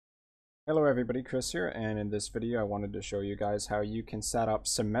Hello everybody, Chris here, and in this video I wanted to show you guys how you can set up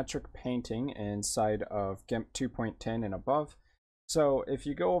symmetric painting inside of GIMP 2.10 and above. So if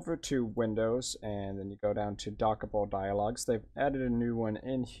you go over to Windows and then you go down to dockable dialogues, they've added a new one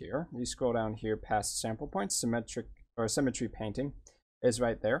in here. You scroll down here past sample points, symmetry painting is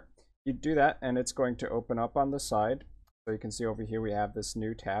right there. You do that and it's going to open up on the side. So you can see over here we have this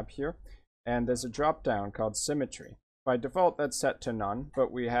new tab here, and there's a drop down called Symmetry. By default, that's set to none,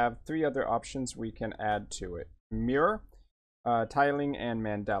 but we have three other options we can add to it: mirror, tiling, and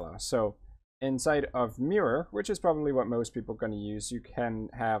mandala. So inside of mirror, which is probably what most people are going to use, you can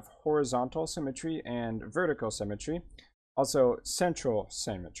have horizontal symmetry and vertical symmetry. Also central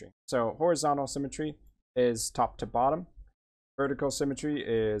symmetry. So horizontal symmetry is top to bottom. Vertical symmetry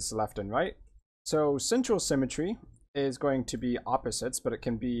is left and right. So central symmetry is going to be opposites, but it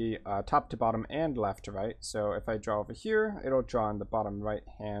can be top to bottom and left to right. So if I draw over here, it'll draw in the bottom right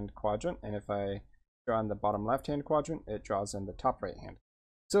hand quadrant, and if I draw in the bottom left hand quadrant, it draws in the top right hand.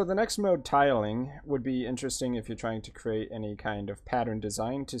 So the next mode, tiling, would be interesting if you're trying to create any kind of pattern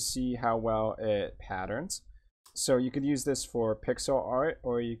design to see how well it patterns. So you could use this for pixel art,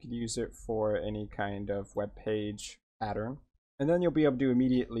 or you could use it for any kind of web page pattern, and then you'll be able to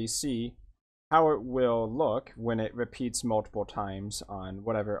immediately see how it will look when it repeats multiple times on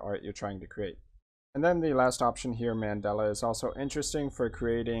whatever art you're trying to create. And then the last option here, mandala, is also interesting for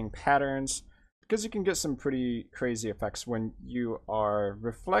creating patterns, because you can get some pretty crazy effects when you are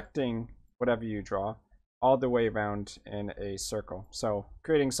reflecting whatever you draw all the way around in a circle. So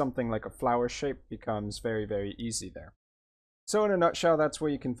creating something like a flower shape becomes very, very easy there. So in a nutshell, that's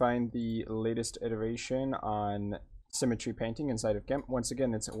where you can find the latest iteration on symmetry painting inside of GIMP. Once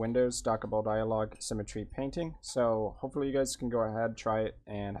again, it's Windows, dockable dialog, symmetry painting. So hopefully you guys can go ahead, try it,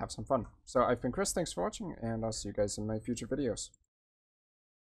 and have some fun. So I've been Chris, thanks for watching, and I'll see you guys in my future videos.